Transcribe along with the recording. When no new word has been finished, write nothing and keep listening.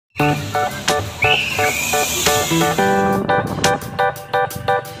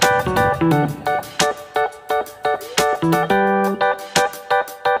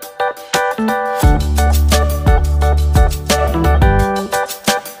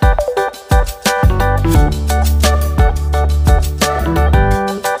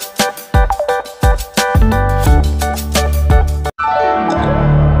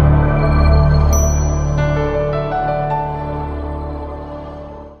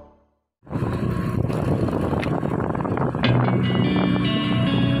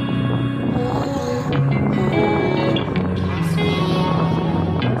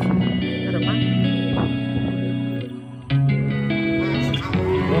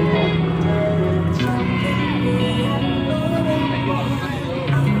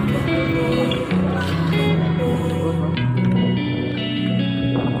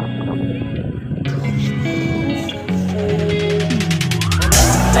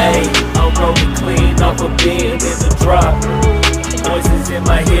off of being in the drop. Voices in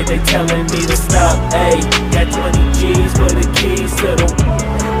my head, they telling me to stop. Ayy, got 20 G's for the keys to the.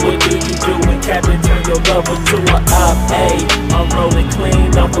 What do you do when Captain turn your lover to an op? Ayy, I'm rolling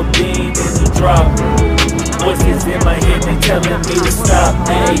clean off of being in the drop. Voices in my head, they telling me to stop.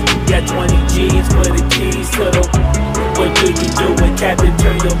 Ayy, got 20 G's for the keys to the. What do you do when Captain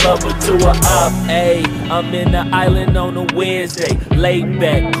turn your lover to a op? Ayy, I'm in the island on a Wednesday, laid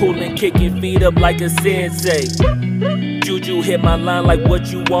back, coolin', kicking feet up like a sensei. Juju hit my line like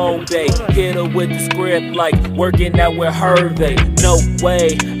what you want, babe. Hit her with the script like working out with Hervey. No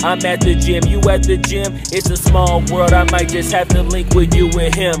way, I'm at the gym, you at the gym. It's a small world, I might just have to link with you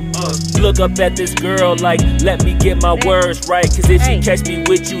and him. Look up at this girl like, let me get my words right. Cause if she catch me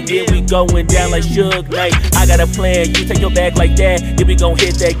with you, then we going down like Suge Knight. I got a plan, you take your bag like that, then we gon'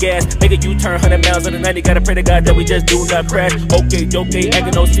 hit that gas. Make a U-turn 100 miles on the 90, gotta pray to God that we just do not crash. Okay,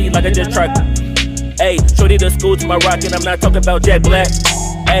 acting no scene like I just tried. Ayy, shorty the school to my rock and I'm not talking about Jack Black.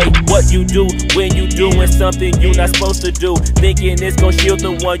 Ayy, what you do when you doing something you not supposed to do? Thinking it's gon' shield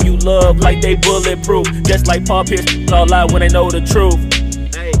the one you love like they bulletproof. Just like Paul Pierce, all lie when they know the truth.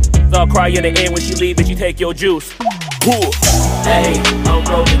 Ayy, I'll cry in the end when she leave and she take your juice. Ayy, I'm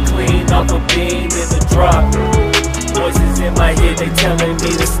rolling clean off a beam in the drop. Voices in my head, they telling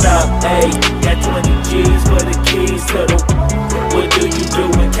me to stop. Ayy, got 20 G's for the keys to the. What do you do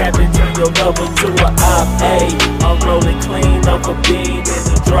when Captain turn your lover to a op? Ayy, I'm rolling clean off a beam in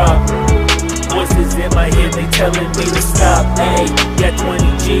the drop. Voices in my head, they telling me to stop. Ayy, got 20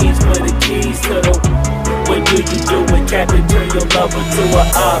 G's for the keys to the. What do you do when Captain turn your lover to a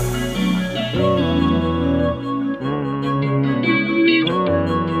op?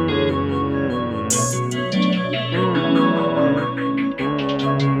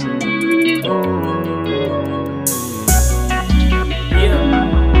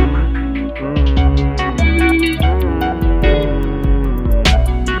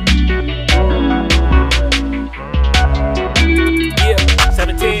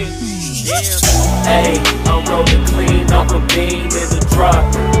 Ayy, I'm rolling clean off a beam in the drop.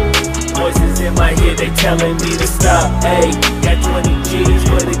 Voices in my head, they telling me to stop. Ayy, got 20 G's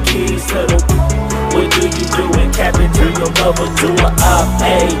for the keys to the. What do you do when Captain turn your lover to a op?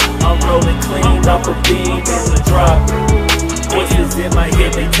 Ayy, I'm rolling clean off a beam in the drop. Voices in my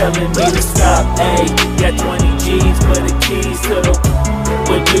head, they telling me to stop. Ayy, got 20 G's for the keys to the.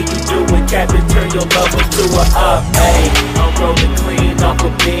 What do you do when Captain turn your lover to a op? Ayy, I'm rolling clean off a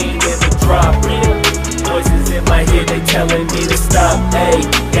beam in the drop. Voices in my head, they telling me to stop. Ayy,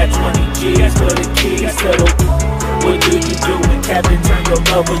 got 20 G's for the keys to the. What do you do when Captain turn your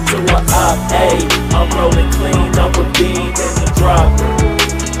lover to a op? Ayy, I'm rolling clean off a beam in the drop.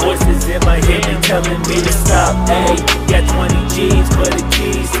 Voices in my head, they telling me to stop. Ayy, got 20 G's for the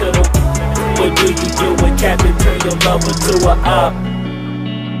keys to the. What do you do when Captain turn your lover to a op?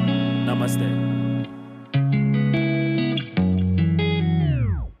 Namaste.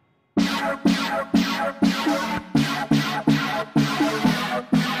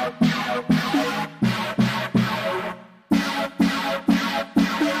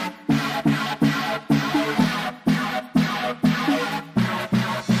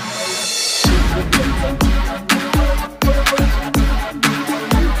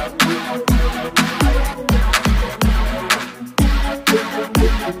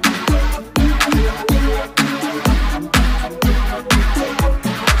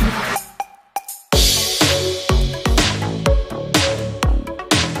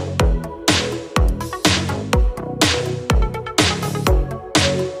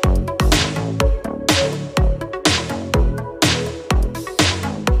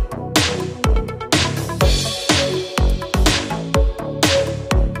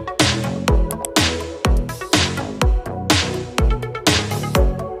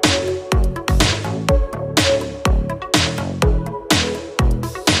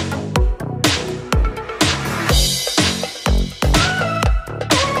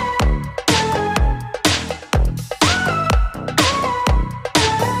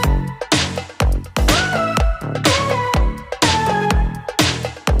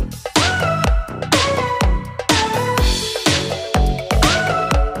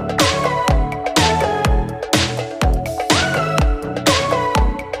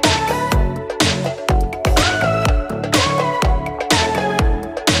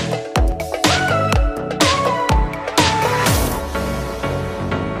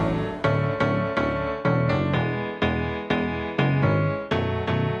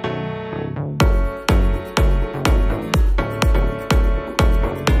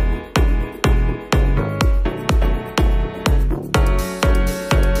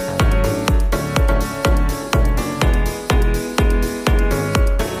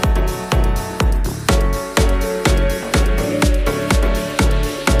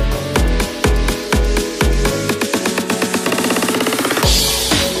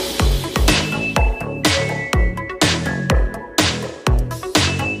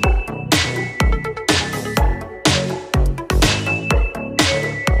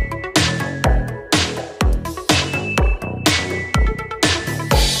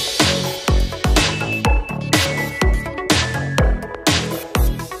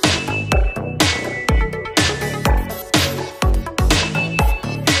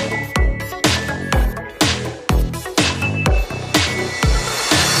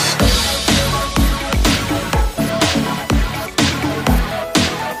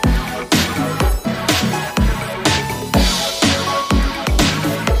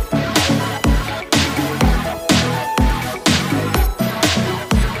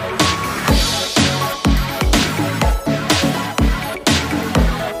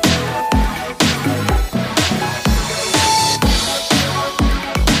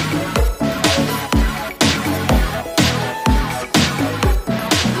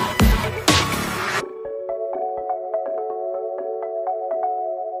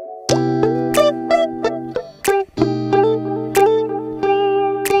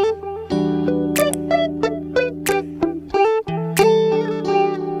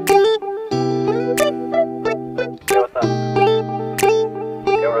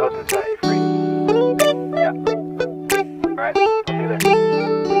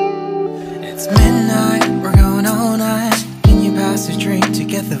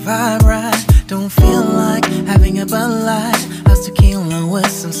 get the vibe right. Don't feel like having a Bud Light, house tequila with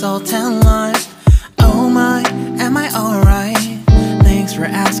some salt and lime. Oh my, am I alright? Thanks for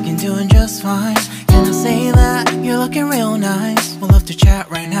asking, doing just fine. Can I say that you're looking real nice? We'll love to chat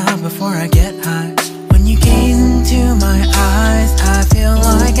right now before I get high. When you gaze into my eyes, I feel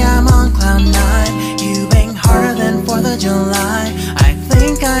like I'm on cloud nine. You bang harder than 4th of July. I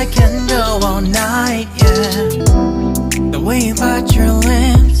think I can go all night, yeah. The way you bite your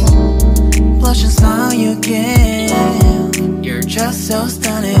lips, blush and smile you give, you're just so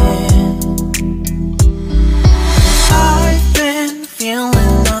stunning. I've been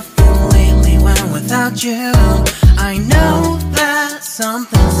feeling nothing lately when without you. I know that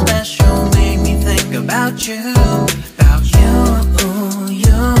something special made me think about you. About you,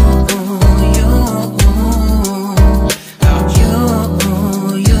 you, you. About you,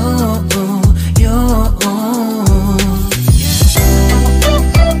 you, you.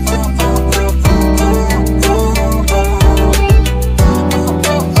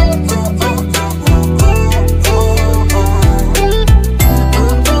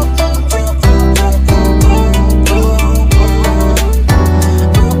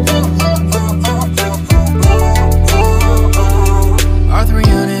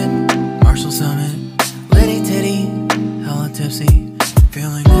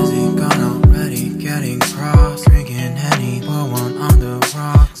 Feeling dizzy, gone already, getting cross, drinking Henny, pour one on the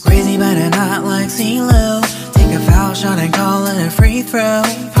rocks. Crazy but not like CeeLo, take a foul shot and call it a free throw.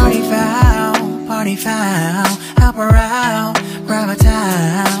 Party foul, help her out, grab a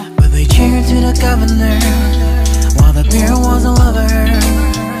towel. But they cheered to the governor, while the beer was a lover.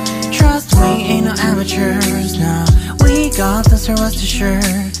 Trust me, ain't no amateurs, nah, we got this, so rest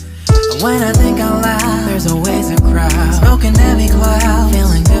assured. When I think out loud, there's always a crowd, smoking heavy cloud,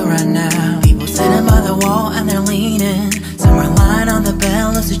 feeling good right now. People sitting by the wall and they're leaning, some are lying on the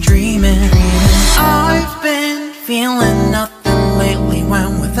bed, lucid dreaming. I've been feeling nothing lately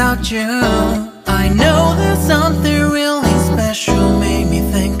when without you. I know that something really special made me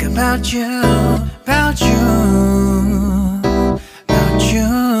think about you. About you, about you.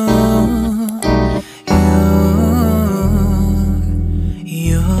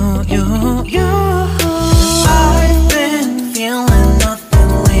 I've been feeling nothing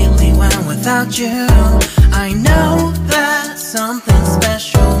lately when without you. I know that something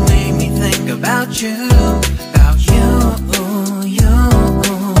special made me think about you. About you, you,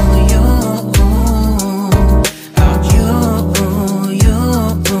 you. About you, you,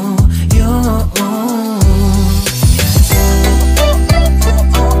 you.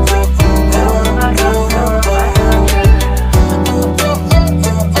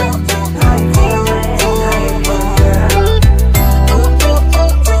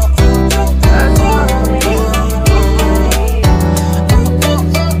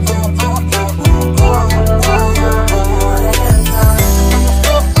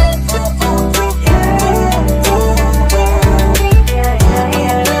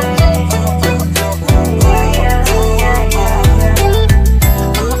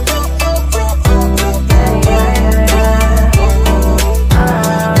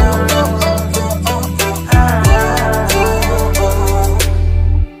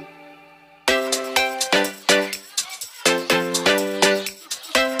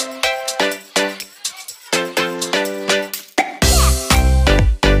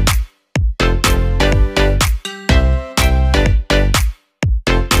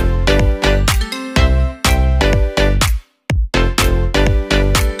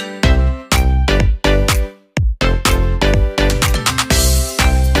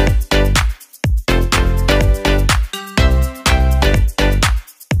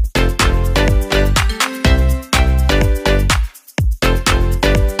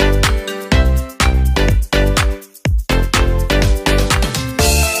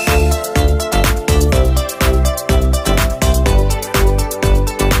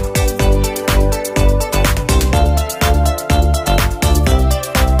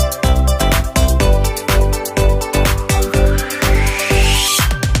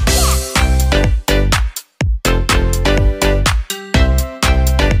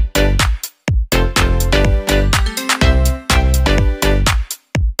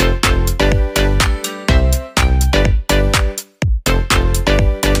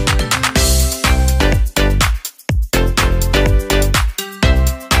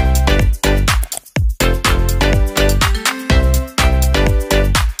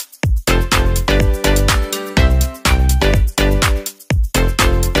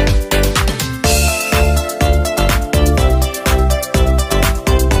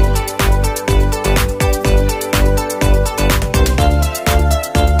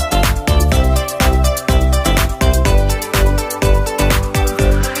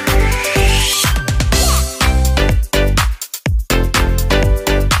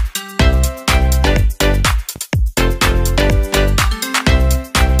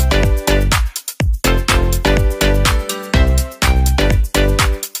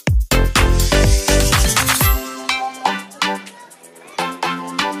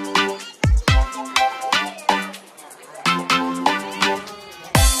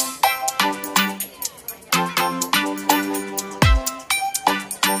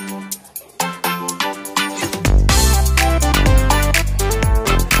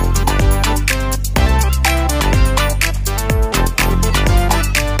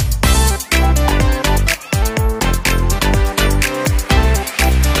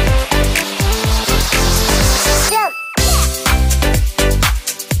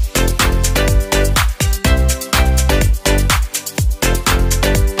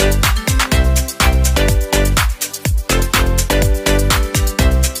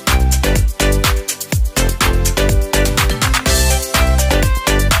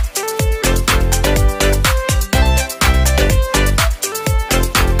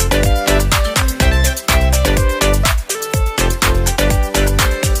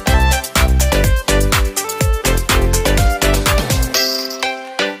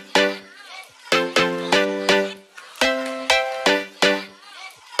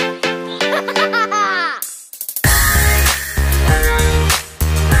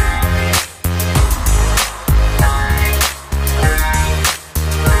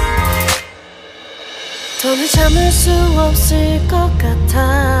 참을 수 없을 것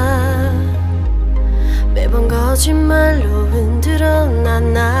같아. 매번 거짓말로 흔들어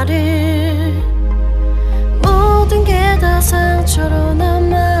난 나를. 모든 게 다 상처로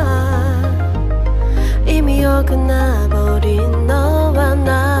남아 이미 어긋나버린 너와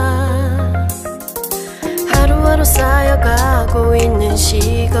나. 하루하루 쌓여가고 있는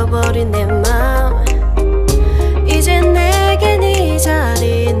식어버린 내 맘. 이젠 내겐 이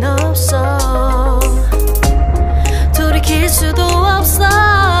자리는 없어. 돌이킬 수도 없어.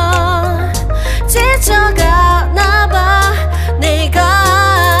 지쳐가나 봐 내가.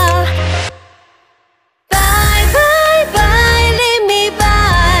 Bye bye bye leave me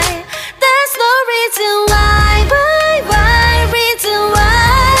by. There's no reason why. Why why reason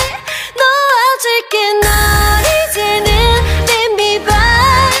why. 놓아줄게 널 이제는 leave me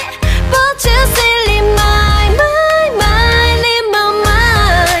by. But you still in my mind in my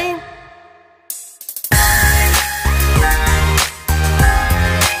mind.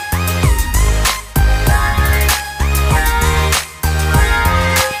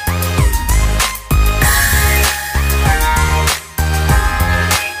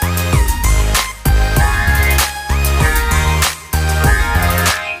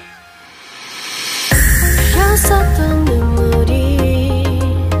 흘렸었던 눈물이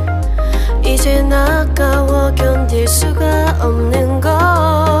이젠 아까워 견딜 수가 없는